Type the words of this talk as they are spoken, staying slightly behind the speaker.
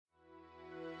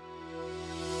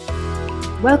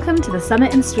Welcome to the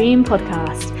Summit and Stream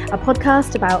podcast, a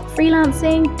podcast about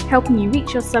freelancing, helping you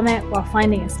reach your summit while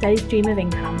finding a steady stream of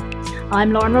income.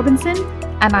 I'm Lauren Robinson.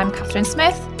 And I'm Catherine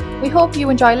Smith. We hope you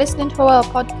enjoy listening to our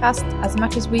podcast as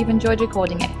much as we've enjoyed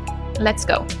recording it. Let's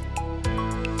go.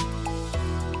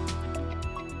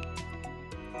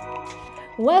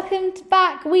 Welcome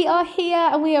back. We are here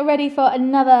and we are ready for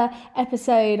another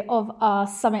episode of our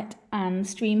Summit and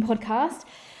Stream podcast.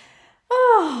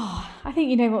 Oh, I think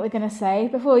you know what we're going to say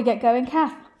before we get going.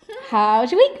 Kath, how's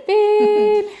your week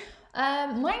been?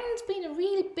 Mine's been a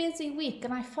really busy week,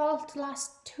 and I felt the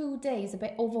last 2 days a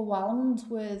bit overwhelmed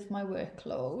with my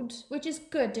workload, which is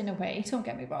good in a way, don't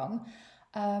get me wrong.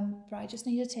 But I just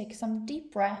need to take some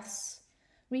deep breaths,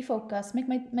 refocus, make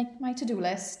my to-do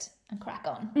list, and crack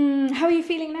on. How are you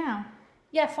feeling now?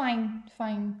 Yeah, fine.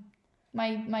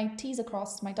 My T's are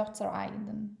crossed, my dots are I'd,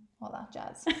 and all that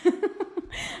jazz.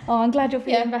 Oh, I'm glad you're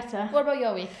feeling better. What about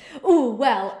your week? Oh,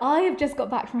 well, I have just got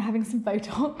back from having some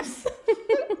Botox,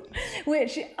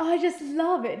 which I just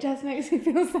love. It just makes me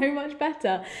feel so much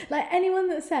better. Like anyone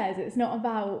that says it's not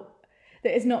about,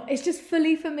 that it's just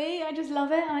fully for me. I just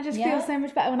love it. And I just feel so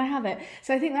much better when I have it.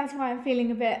 So I think that's why I'm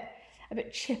feeling a bit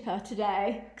chipper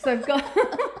today. Because I've got,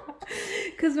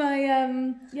 because my,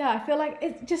 I feel like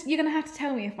it's just, you're going to have to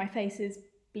tell me if my face is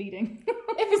bleeding.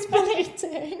 If it's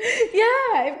bleeding.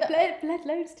 Yeah, it bled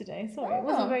loads today. Sorry, it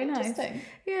wasn't very nice.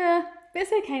 Yeah, but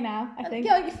it's okay now, I think.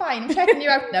 Yeah, you're fine. I'm checking you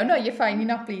out now. No, you're fine. You're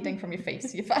not bleeding from your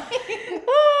face. You're fine.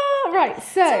 Right,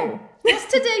 so what's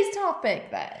today's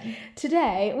topic then?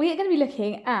 Today we are going to be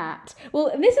looking at, well,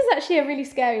 this is actually a really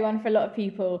scary one for a lot of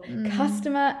people,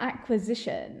 customer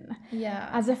acquisition. Yeah.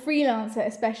 As a freelancer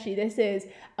especially, this is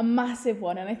a massive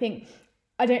one, and I think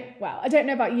I don't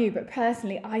know about you, but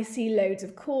personally, I see loads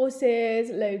of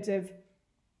courses, loads of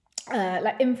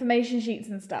like information sheets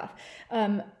and stuff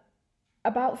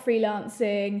about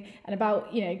freelancing and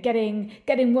about, you know,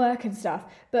 getting work and stuff.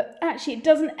 But actually, it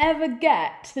doesn't ever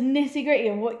get to the nitty gritty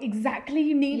of what exactly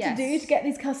you need to do to get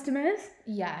these customers.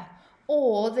 Yeah.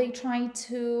 Or they try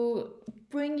to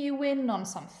bring you in on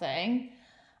something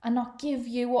and not give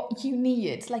you what you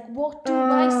need. Like, what do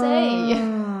I say?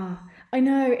 I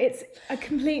know, I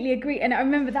completely agree. And I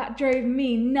remember that drove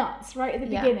me nuts right at the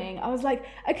beginning. I was like,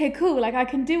 okay, cool. Like I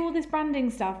can do all this branding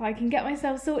stuff. I can get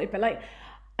myself sorted. But like,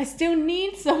 I still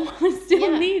need someone, I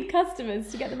still need customers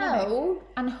to get them How money.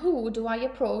 And who do I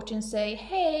approach and say,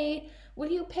 hey, will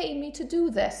you pay me to do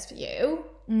this for you?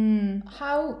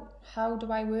 How do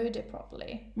I word it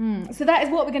properly? So that is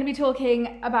what we're going to be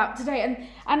talking about today.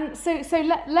 And so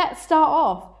let's start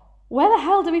off. Where the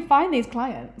hell do we find these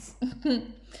clients?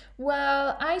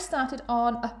 Well, I started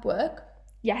on Upwork.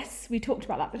 Yes, we talked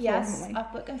about that before, haven't we?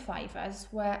 Upwork and Fiverr is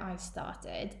where I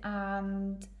started,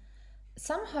 and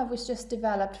somehow it's just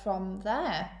developed from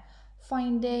there.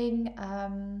 Finding,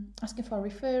 asking for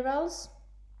referrals,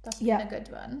 that's been a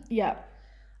good one. Yeah.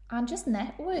 And just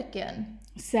networking.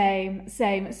 Same.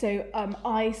 So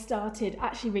I started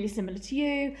actually really similar to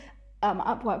you.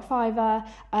 Upwork, Fiverr.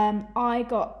 I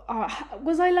got,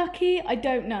 was I lucky? I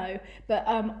don't know, but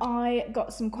I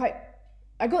got some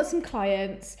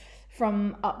clients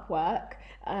from Upwork,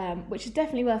 which is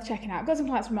definitely worth checking out. Got some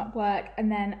clients from Upwork,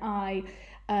 and then I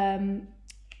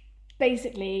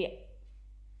basically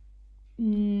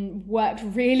worked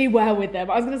really well with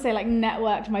them. I was going to say like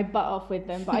networked my butt off with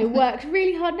them, but I worked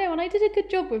really hard. No, and I did a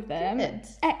good job with them. Good.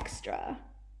 Extra.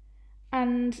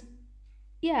 And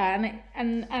yeah,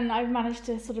 and I've managed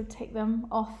to sort of take them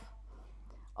off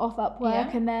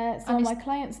Upwork, and they're some of my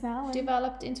clients now.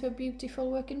 Developed into a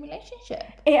beautiful working relationship.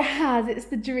 It has. It's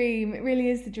the dream. It really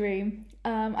is the dream.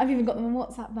 I've even got them on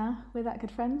WhatsApp now. We're that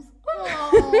good friends.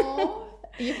 Aww.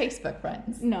 Are you Facebook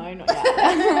friends? No, not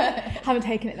yet. Haven't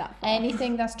taken it that far.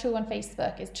 Anything that's true on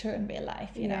Facebook is true in real life,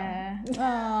 you know.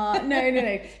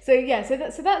 No.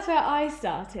 So that's where I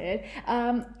started.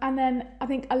 And then I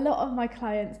think a lot of my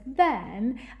clients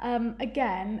then,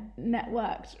 again,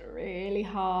 networked really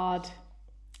hard.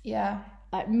 Yeah.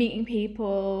 Like meeting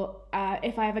people.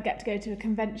 If I ever get to go to a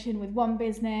convention with one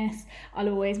business, I'll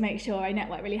always make sure I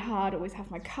network really hard, always have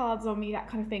my cards on me, that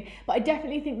kind of thing. But I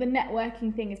definitely think the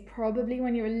networking thing is probably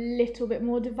when you're a little bit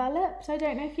more developed. I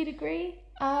don't know if you'd agree.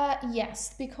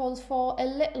 Yes, because for a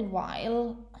little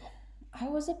while, I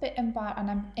was a bit embarrassed, and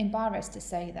I'm embarrassed to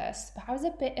say this, but I was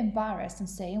a bit embarrassed in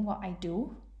saying what I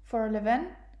do for a living.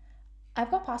 I've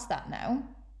got past that now.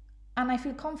 And I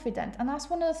feel confident. And that's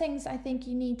one of the things I think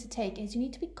you need to take is you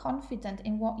need to be confident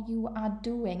in what you are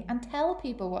doing and tell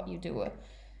people what you do.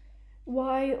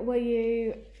 Why were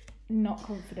you not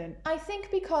confident? I think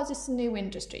because it's a new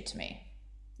industry to me.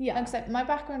 Yeah. Except my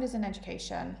background is in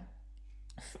education.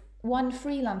 one,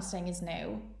 freelancing is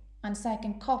new, and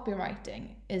second,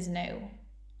 copywriting is new.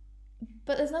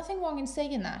 But there's nothing wrong in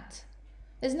saying that.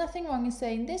 There's nothing wrong in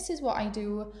saying, this is what I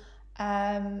do.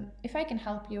 If I can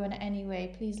help you in any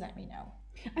way, please let me know.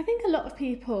 I think a lot of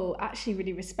people actually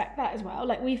really respect that as well.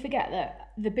 Like, we forget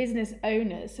that the business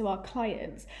owners, so our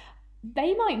clients,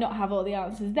 they might not have all the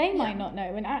answers, they might not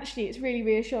know, and actually it's really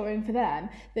reassuring for them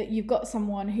that you've got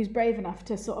someone who's brave enough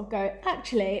to sort of go,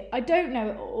 actually, I don't know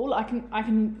it all, I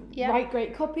can write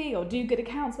great copy or do good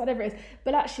accounts, whatever it is,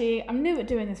 but actually I'm new at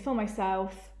doing this for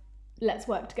myself, let's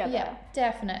work together. Yeah,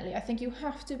 definitely. I think you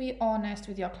have to be honest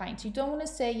with your clients. You don't want to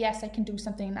say, yes, I can do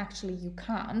something, and actually you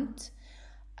can't.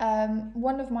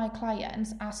 One of my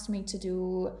clients asked me to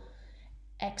do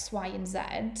X, Y, and Z,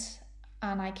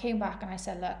 and I came back and I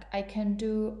said, look, I can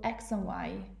do X and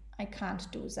Y, I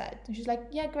can't do Z. And she's like,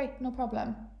 yeah, great, no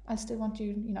problem. I still want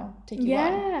you, take you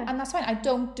on. And that's fine. I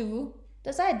don't do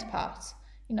the Z part.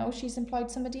 She's employed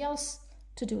somebody else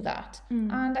to do that.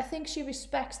 And I think she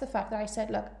respects the fact that I said,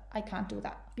 look, I can't do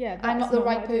that. Yeah, I'm not the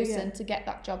right person to get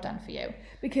that job done for you.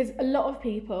 Because a lot of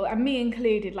people, and me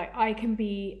included, like, I can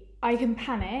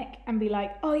panic and be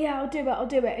like, oh yeah, I'll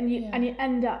do it, and you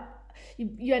end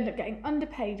up getting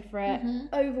underpaid for it,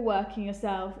 overworking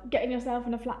yourself, getting yourself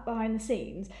in a flat behind the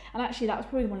scenes. And actually that was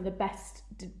probably one of the best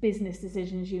business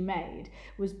decisions you made,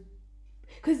 was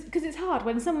because it's hard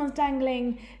when someone's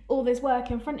dangling all this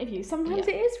work in front of you. Sometimes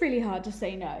it is really hard to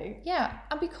say no. Yeah,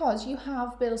 and because you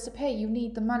have bills to pay, you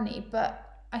need the money. But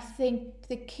I think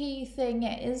the key thing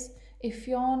is, if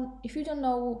you don't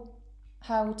know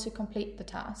how to complete the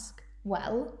task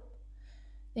well,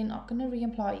 they're not going to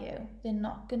re-employ you. They're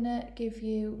not going to give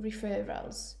you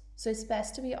referrals. So it's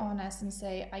best to be honest and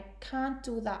say, I can't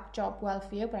do that job well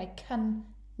for you, but I can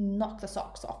knock the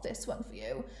socks off this one for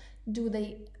you. Do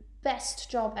the best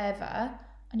job ever,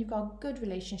 and you've got a good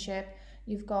relationship.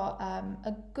 You've got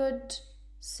a good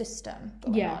system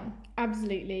going on.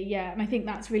 Absolutely, yeah. And I think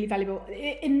that's really valuable.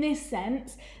 In this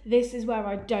sense, this is where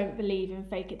I don't believe in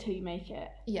fake it till you make it.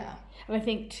 Yeah. And I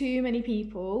think too many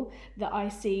people that I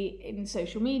see in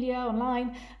social media,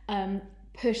 online,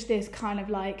 push this kind of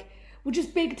like, well,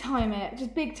 just big time it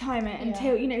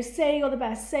until, say you're the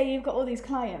best, say you've got all these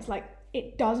clients. Like,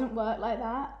 it doesn't work like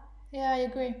that. Yeah, I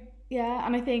agree. Yeah,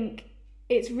 and I think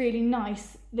it's really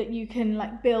nice that you can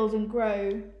like build and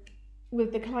grow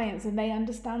with the clients, and they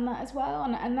understand that as well,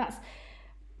 and that's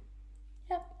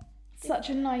such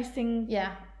a nice thing.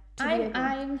 Yeah,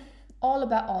 I'm all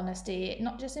about honesty,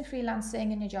 not just in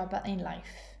freelancing in your job, but in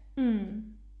life.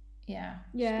 Yeah,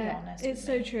 be honest. It's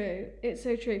so true. It's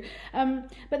so true.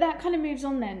 But that kind of moves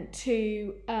on then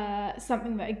to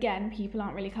something that again people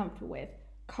aren't really comfortable with: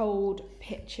 cold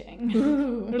pitching.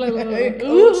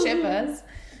 Cold shivers.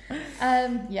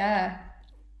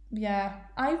 Yeah,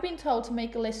 I've been told to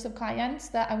make a list of clients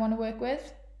that I want to work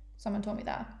with. Someone told me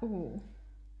that. Ooh.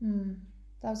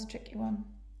 That was a tricky one.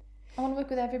 I want to work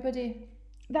with everybody.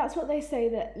 That's what they say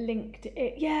that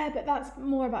LinkedIn. Yeah, but that's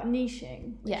more about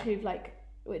niching,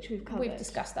 which we've covered. We've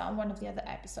discussed that on one of the other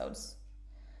episodes.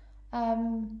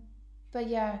 But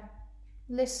yeah,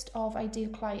 list of ideal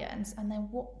clients, and then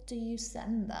what do you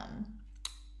send them?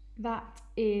 That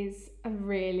is a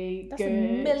really That's good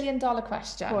 $1 million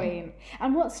question. point.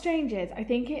 And what's strange is I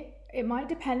think it might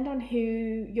depend on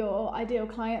who your ideal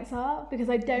clients are, because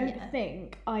I don't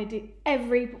think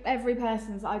every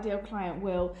person's ideal client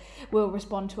will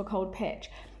respond to a cold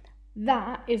pitch.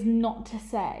 That is not to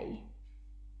say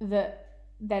that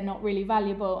they're not really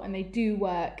valuable and they do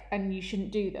work and you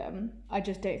shouldn't do them. I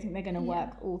just don't think they're going to work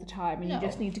all the time, and you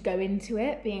just need to go into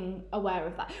it being aware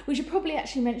of that. We should probably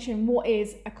actually mention, what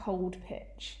is a cold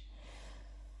pitch?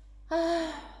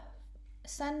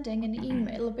 Sending an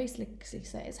email basically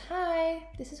says, hi,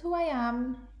 this is who I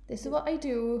am, this is what I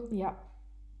do. Yeah.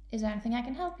 Is there anything I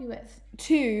can help you with?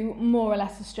 To more or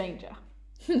less a stranger.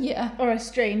 Yeah. Or a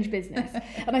strange business.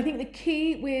 And I think the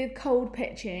key with cold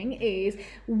pitching is,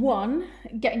 one,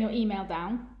 getting your email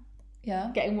down.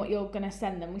 Yeah. Getting what you're going to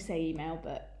send them. We say email,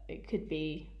 but it could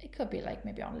be like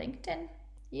maybe on LinkedIn.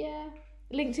 Yeah.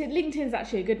 LinkedIn's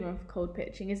actually a good one for cold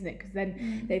pitching, isn't it? Because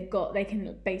then they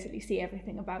can basically see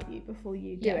everything about you before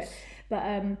you do it.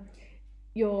 But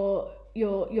your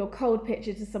cold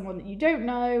pitches to someone that you don't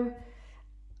know.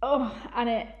 Oh,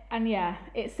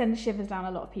 it sends shivers down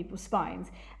a lot of people's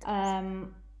spines.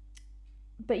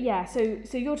 But yeah, so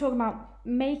you're talking about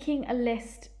making a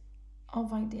list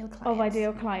of ideal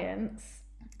clients.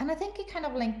 And I think it kind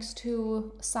of links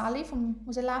to Sally from,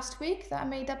 was it last week that I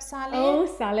made up Sally? Oh,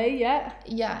 Sally, yeah.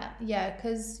 Yeah,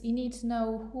 because you need to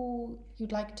know who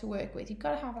you'd like to work with. You've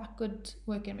got to have that good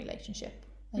working relationship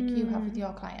like you have with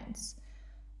your clients.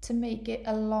 to make it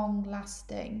a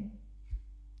long-lasting.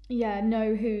 Yeah,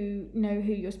 know who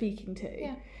you're speaking to.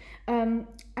 Yeah.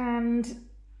 And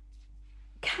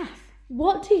Kath,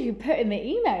 what do you put in the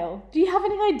email? Do you have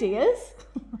any ideas?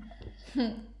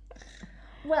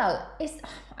 Well,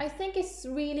 I think it's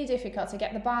really difficult to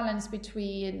get the balance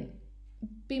between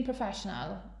being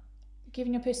professional,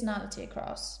 giving your personality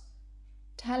across,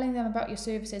 telling them about your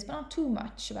services, but not too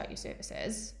much about your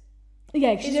services.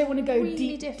 Yeah, because you don't want to go really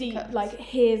deep, difficult. like,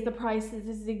 here's the prices,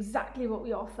 this is exactly what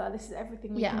we offer, this is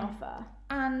everything we can offer.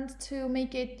 And to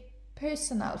make it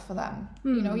personal for them.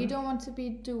 You know, you don't want to be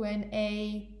doing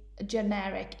a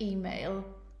generic email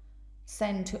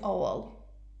send to all.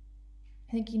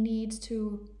 I think you need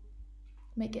to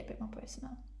make it a bit more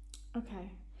personal.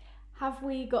 Okay. Have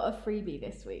we got a freebie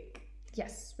this week?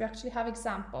 Yes, we actually have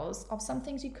examples of some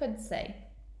things you could say.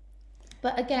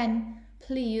 But again,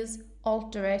 please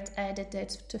alter it, edit it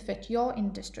to fit your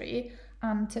industry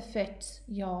and to fit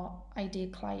your ideal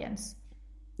clients.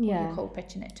 Yeah. You're cold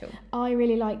pitching it to. I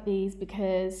really like these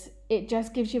because it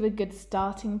just gives you a good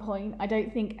starting point. I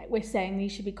don't think we're saying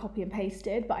these should be copy and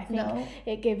pasted, but I think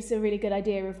it gives a really good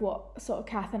idea of what sort of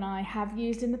Kath and I have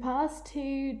used in the past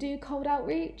to do cold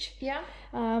outreach. Yeah.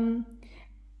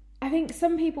 I think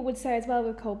some people would say as well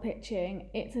with cold pitching,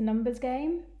 it's a numbers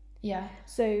game. Yeah.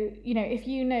 So, you know, if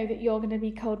you know that you're going to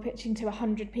be cold pitching to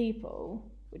 100 people,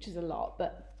 which is a lot,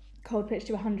 but cold pitch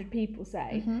to 100 people,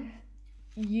 say,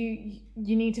 you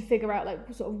need to figure out like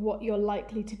sort of what you're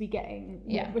likely to be getting,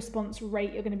 what response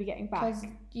rate you're going to be getting back. Because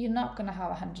you're not going to have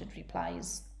 100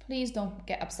 replies. Please don't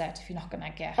get upset if you're not going to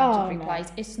get 100 replies.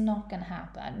 No. It's not going to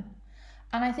happen.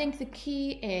 And I think the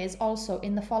key is also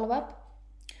in the follow-up.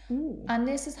 Ooh. And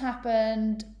this has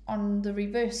happened on the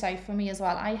reverse side for me as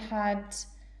well. I had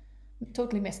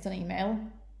totally missed an email,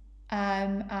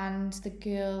 and the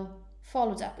girl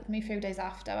followed up with me a few days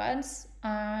afterwards,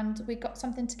 and we got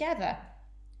something together.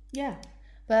 Yeah.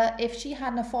 But if she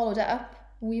hadn't followed up,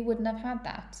 we wouldn't have had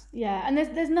that. Yeah, and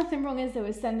there's nothing wrong, is there,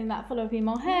 with sending that follow-up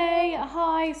email. Hey,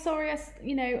 hi, sorry, I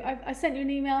sent you an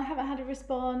email, I haven't had a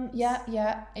response.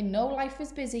 Yeah. I know life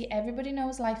is busy. Everybody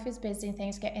knows life is busy and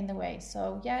things get in the way.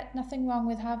 So yeah, nothing wrong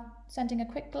with sending a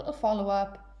quick little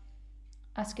follow-up,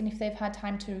 asking if they've had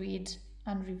time to read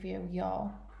and review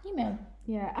your email.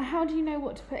 Yeah, and how do you know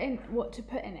what to put in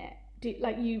it?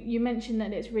 You mentioned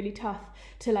that it's really tough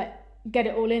to like get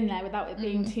it all in there without it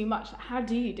being too much. How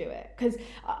do you do it? Because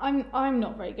I'm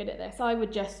not very good at this. I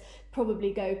would just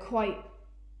probably go quite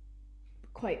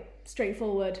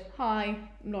straightforward. Hi,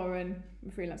 I'm Lauren. I'm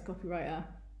a freelance copywriter.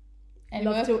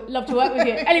 Love to work with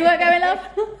you. Any work going, love?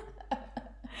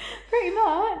 Pretty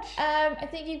much. I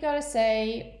think you've got to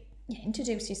say,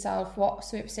 introduce yourself, what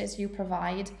services you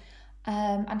provide,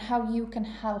 and how you can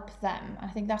help them. I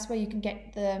think that's where you can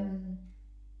get the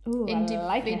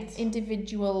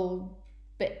individual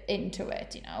bit into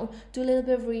it, you know. Do a little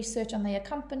bit of research on their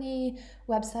company,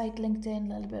 website, LinkedIn,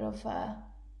 a little bit of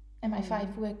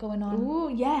MI5 work going on. Oh,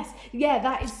 yes. Yeah,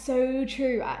 that is so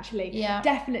true, actually. Yeah.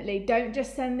 Definitely. Don't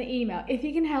just send the email. If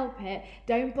you can help it,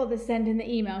 don't bother sending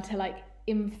the email to like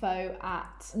info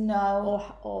at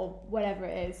or whatever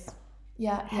it is.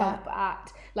 Help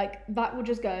at. Like that will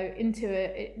just go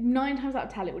into 9 times out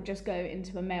of 10 it will just go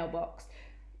into a mailbox.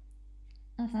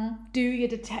 Do your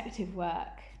detective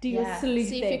work. Do your sleuthing.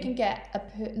 See if you can get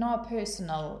not a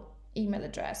personal email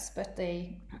address, but the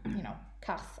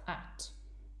Kath at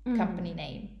company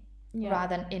name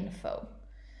rather than info.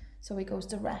 So it goes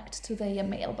direct to their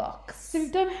mailbox. So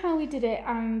we've done how we did it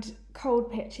and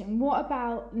cold pitching. What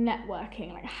about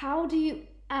networking? Like, how do you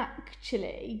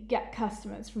actually get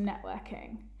customers from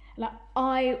networking? Like,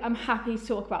 I am happy to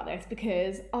talk about this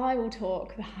because I will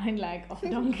talk the hind leg off a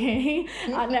donkey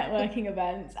at networking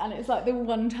events, and it's like the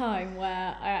one time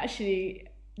where I actually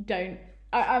don't.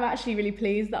 I'm actually really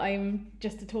pleased that I'm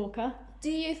just a talker.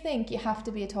 Do you think you have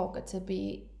to be a talker to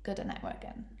be good at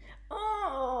networking?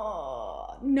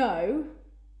 Oh, no.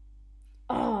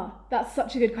 Oh, that's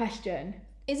such a good question.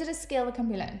 Is it a skill that can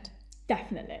be learned?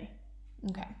 Definitely.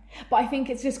 Okay. But I think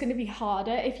it's just going to be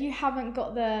harder if you haven't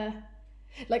got the...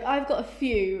 Like, I've got a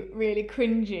few really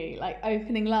cringy, like,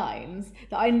 opening lines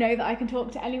that I know that I can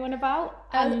talk to anyone about.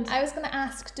 And I was going to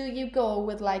ask, do you go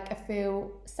with, like, a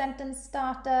few sentence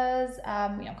starters,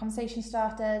 conversation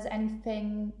starters,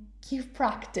 anything you've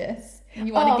practiced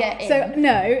you want to get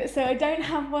in? So I don't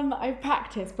have one that I've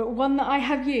practiced, but one that I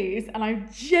have used and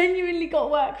I've genuinely got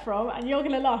work from, and you're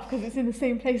going to laugh because it's in the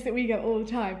same place that we go all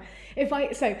the time.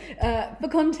 For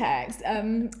context,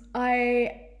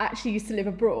 I actually used to live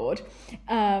abroad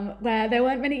where there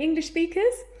weren't many English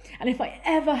speakers, and if I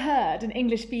ever heard an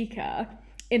English speaker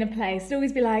in a place, I'd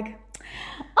always be like,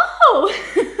 Oh,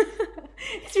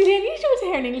 it's really unusual to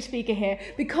hear an English speaker here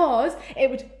because it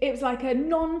was like a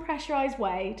non-pressurized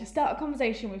way to start a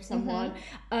conversation with someone,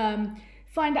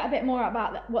 find out a bit more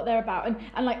about what they're about,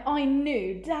 and like I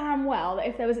knew damn well that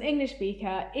if there was an English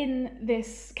speaker in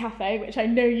this cafe, which I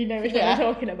know you know which one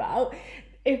we're talking about,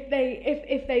 if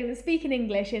they were speaking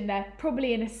English in there,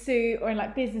 probably in a suit or in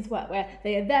like business work where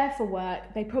they are there for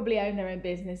work, they probably own their own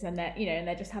business and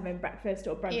they're just having breakfast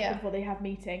or brunch before they have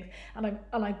meetings. And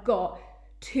I got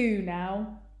two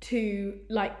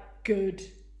like good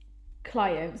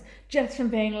clients just from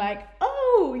being like,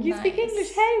 oh, you speak English,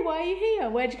 hey, why are you here?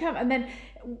 Where'd you come? And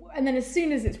then as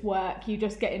soon as it's work, you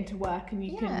just get into work and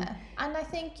you can. And I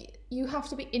think you have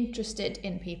to be interested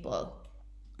in people.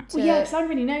 Well, yeah, because I'm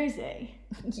really nosy.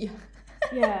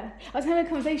 Yeah. I was having a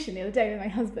conversation the other day with my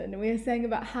husband, and we were saying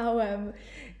about how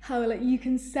like you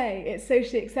can say it's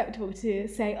socially acceptable to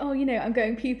say, oh, I'm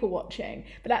going people watching,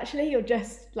 but actually you're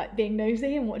just like being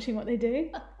nosy and watching what they do.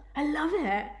 I love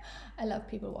it. I love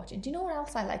people watching. Do you know what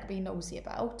else I like being nosy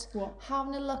about? What?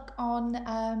 Having a look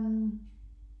on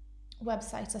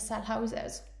websites that sell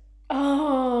houses.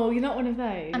 Oh, you're not one of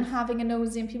those. And having a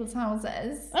nosy in people's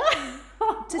houses.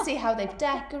 To see how they've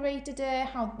decorated it,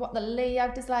 what the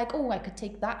layout is like. Oh, I could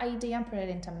take that idea and put it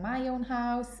into my own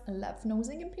house. I love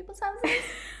nosing in people's houses.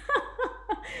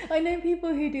 I know people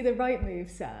who do the Rightmove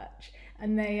search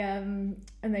and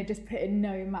they just put in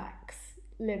no max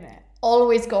limit.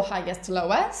 Always go highest to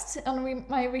lowest on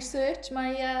my research,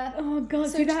 oh god,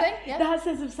 search thing. Yeah. That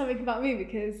says something about me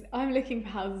because I'm looking for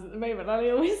houses at the moment and I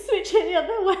always switch it the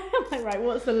other way. I'm like, right,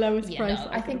 what's the lowest price? No,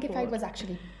 I think if I was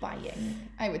actually buying,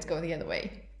 I would go the other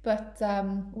way. But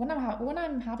when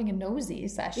I'm having a nosy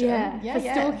session, for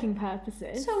stalking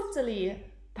purposes, totally.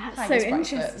 That's so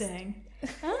interesting.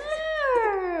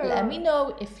 Oh. Let me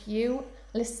know if you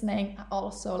listening are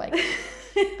also like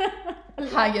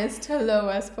highest to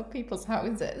lowest for people's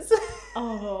houses.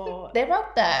 Oh, they're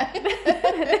out there.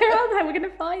 They're out there. We're gonna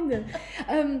find them.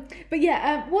 But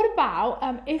what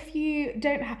about if you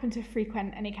don't happen to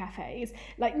frequent any cafes,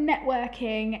 like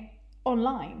networking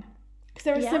online? Because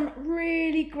there are some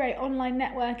really great online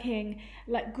networking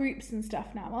like groups and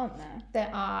stuff now, aren't there? There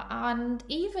are, and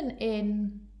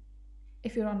even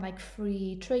if you're on like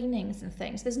free trainings and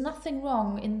things, there's nothing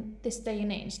wrong in this day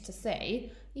and age to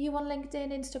say, are you on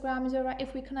LinkedIn, Instagram, is it alright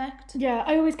if we connect? Yeah,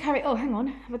 I always carry, oh hang on,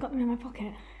 have I got them in my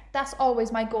pocket? That's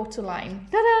always my go-to line.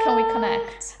 Ta-da! Can we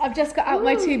connect? I've just got out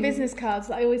my 2 business cards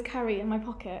that I always carry in my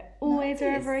pocket. Always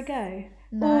wherever I go.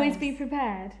 Nice. Always be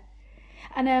prepared.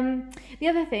 And the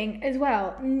other thing as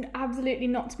well, absolutely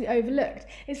not to be overlooked,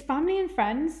 is family and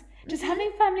friends. Just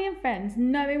having family and friends,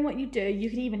 knowing what you do, you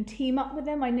could even team up with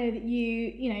them. I know that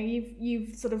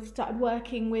you've sort of started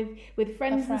working with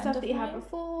friends and stuff that you had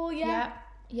before. Yeah,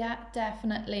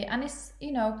 definitely. And it's,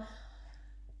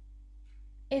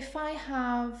 if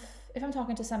I'm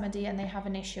talking to somebody and they have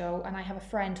an issue and I have a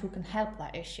friend who can help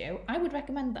that issue, I would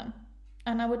recommend them.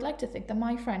 And I would like to think that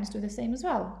my friends do the same as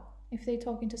well. If they're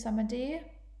talking to somebody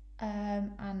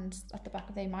and at the back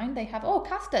of their mind they have, oh,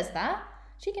 Kath does that,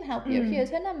 she can help you, here's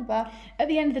her number. At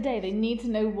the end of the day, they need to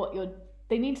know what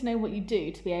you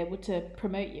do to be able to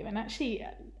promote you. And actually,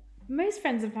 most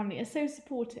friends and family are so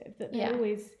supportive that they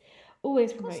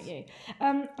always promote you.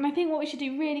 And I think what we should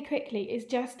do really quickly is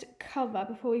just cover,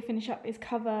 before we finish up,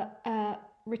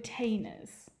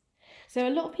 retainers. So a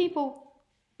lot of people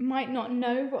might not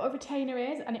know what a retainer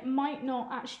is, and it might not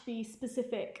actually be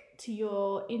specific to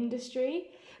your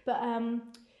industry, but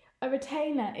a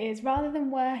retainer is, rather than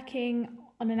working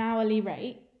on an hourly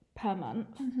rate per month,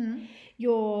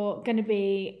 you're going to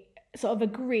be sort of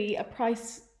agree a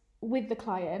price with the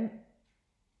client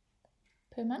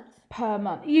per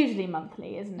month, usually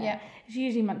monthly, isn't it? It's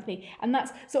usually monthly, and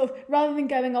that's sort of, rather than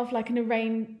going off like an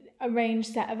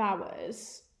arranged set of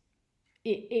hours,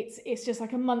 it's just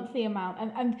like a monthly amount,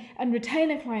 and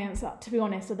retainer clients, to be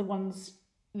honest, are the ones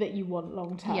that you want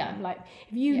long term. Like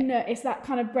if you know it's that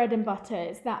kind of bread and butter,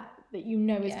 it's that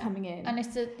is coming in, and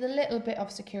it's the little bit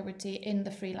of security in the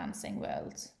freelancing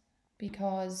world,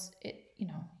 because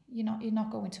you're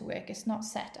not going to work. It's not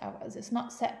set hours. It's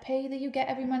not set pay that you get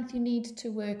every month. You need to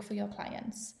work for your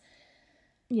clients.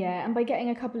 Yeah, and by getting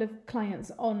a couple of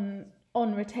clients on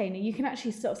retainer, you can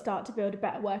actually sort of start to build a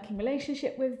better working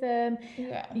relationship with them.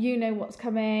 You know what's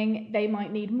coming. They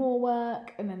might need more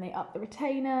work, and then they up the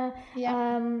retainer.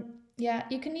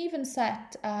 You can even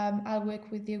set I'll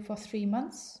work with you for 3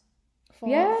 months for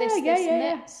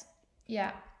this.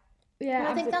 Yeah,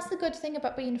 I think that's the good thing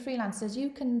about being freelancers.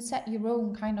 You can set your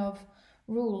own kind of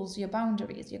rules, your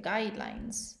boundaries, your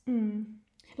guidelines.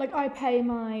 Like I pay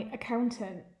my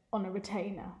accountant on a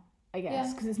retainer. I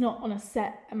guess, because it's not on a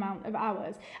set amount of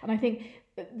hours. And I think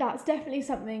that's definitely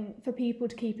something for people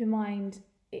to keep in mind.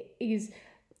 Is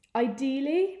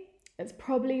ideally, it's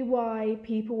probably why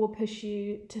people will push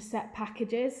you to set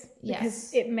packages,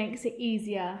 because it makes it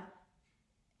easier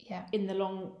in the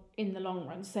long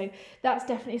run. So that's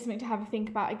definitely something to have a think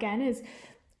about. Again, is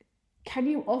can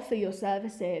you offer your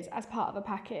services as part of a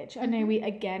package? I know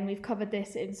we've covered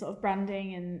this in sort of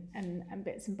branding and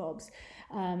bits and bobs,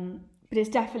 but it's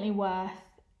definitely worth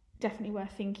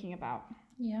thinking about.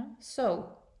 Yeah.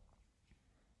 So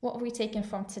what have we taken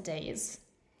from today's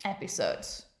episode?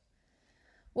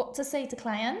 What to say to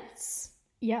clients?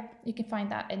 Yeah. You can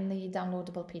find that in the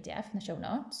downloadable PDF in the show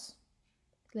notes.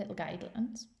 Little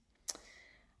guidelines.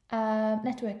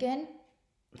 Networking.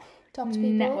 Talk to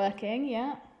people. Networking,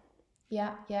 yeah.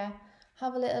 Yeah.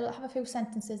 Have a few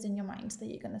sentences in your mind that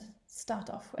you're going to start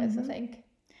off with, I think.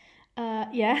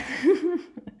 Yeah.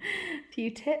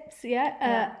 Few tips,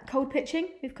 yeah. Cold pitching.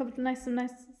 We've covered some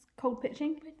nice cold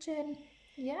pitching.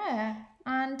 Yeah.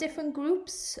 And different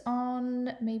groups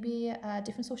on maybe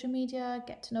different social media,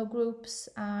 get to know groups,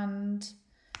 and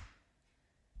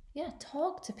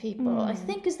talk to people. I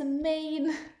think is the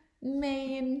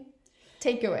main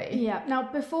takeaway. Yeah.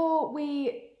 Now, before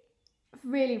we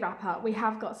really wrap up, we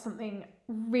have got something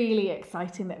really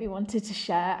exciting that we wanted to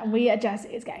share, and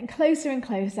it's getting closer and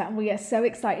closer, and we are so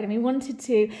excited, and we wanted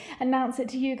to announce it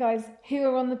to you guys who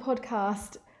are on the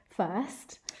podcast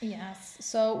first. Yes,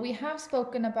 so we have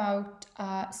spoken about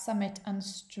Summit and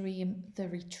Stream the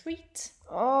Retreat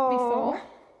before.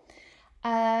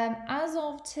 As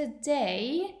of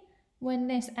today, when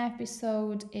this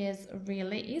episode is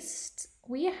released,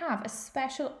 we have a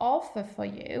special offer for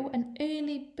you, an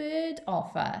early bird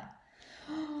offer.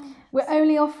 We're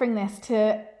only offering this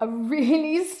to a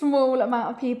really small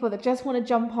amount of people that just want to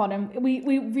jump on, and we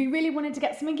really wanted to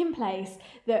get something in place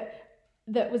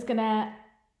that was going to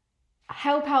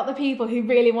help out the people who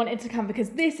really wanted to come,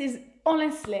 because this is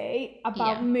honestly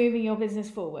about moving your business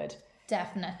forward.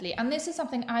 Definitely. And this is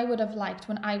something I would have liked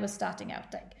when I was starting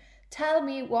out. Like, tell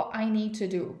me what I need to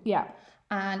do. Yeah.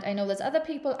 And I know there's other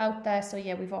people out there, so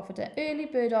we've offered an early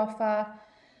bird offer.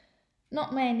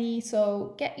 Not many,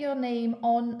 so get your name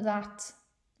on that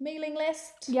mailing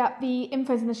list. Yeah, the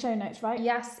info's in the show notes, right?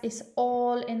 Yes, it's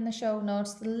all in the show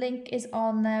notes. The link is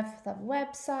on there for the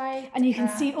website. And you can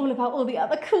see all about all the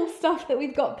other cool stuff that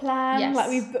we've got planned. Yes.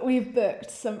 Like we've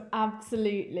booked some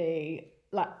absolutely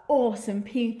awesome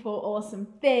people, awesome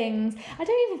things. I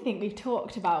don't even think we've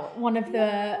talked about one of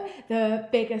the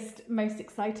biggest, most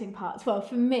exciting parts. Well,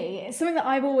 for me, it's something that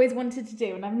I've always wanted to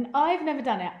do, and I've never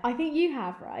done it. I think you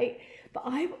have, right? But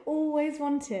I've always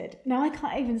wanted. Now I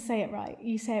can't even say it right.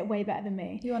 You say it way better than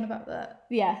me. You on about that?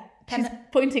 Yeah. She's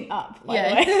pointing up, by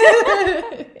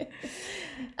the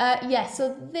way.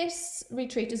 So this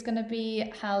retreat is going to be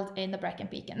held in the Brecon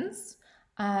Beacons.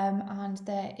 And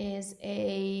there is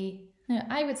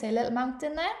I would say a little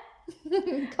mountain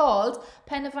there called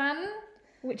Pen y Fan.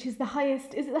 Which is the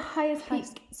highest, is it the highest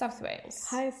peak? South Wales.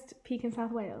 Highest peak in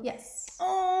South Wales? Yes.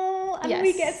 Oh, and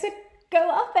we get to go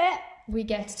up it. We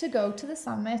get to go to the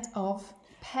summit of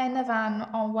Pen y Fan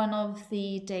on one of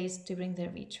the days during the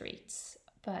retreat.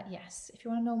 But yes, if you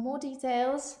want to know more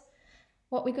details,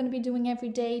 what we're going to be doing every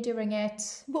day during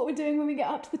it. What we're doing when we get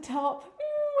up to the top.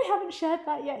 We haven't shared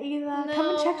that yet either. No. Come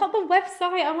and check out the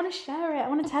website. I want to share it. I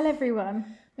want to tell everyone.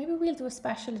 Maybe we'll do a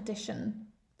special edition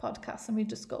podcast and we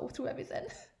just go through everything.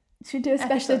 Should we do a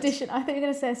special edition? I thought you were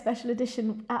going to say a special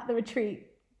edition at the retreat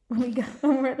when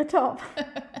we're at the top.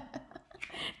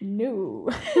 No.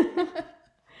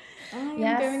 I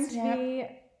am going to be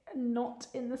not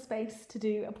in the space to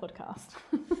do a podcast.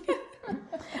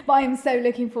 But I am so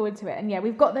looking forward to it. And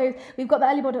we've got the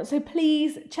early bird. So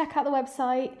please check out the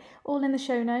website, all in the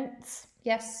show notes.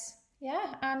 Yes.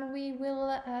 Yeah, and we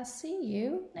will see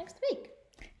you next week.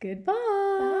 Goodbye.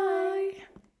 Bye.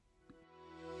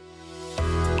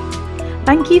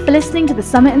 Thank you for listening to the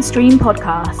Summit and Stream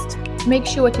podcast. Make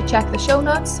sure to check the show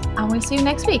notes, and we'll see you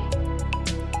next week.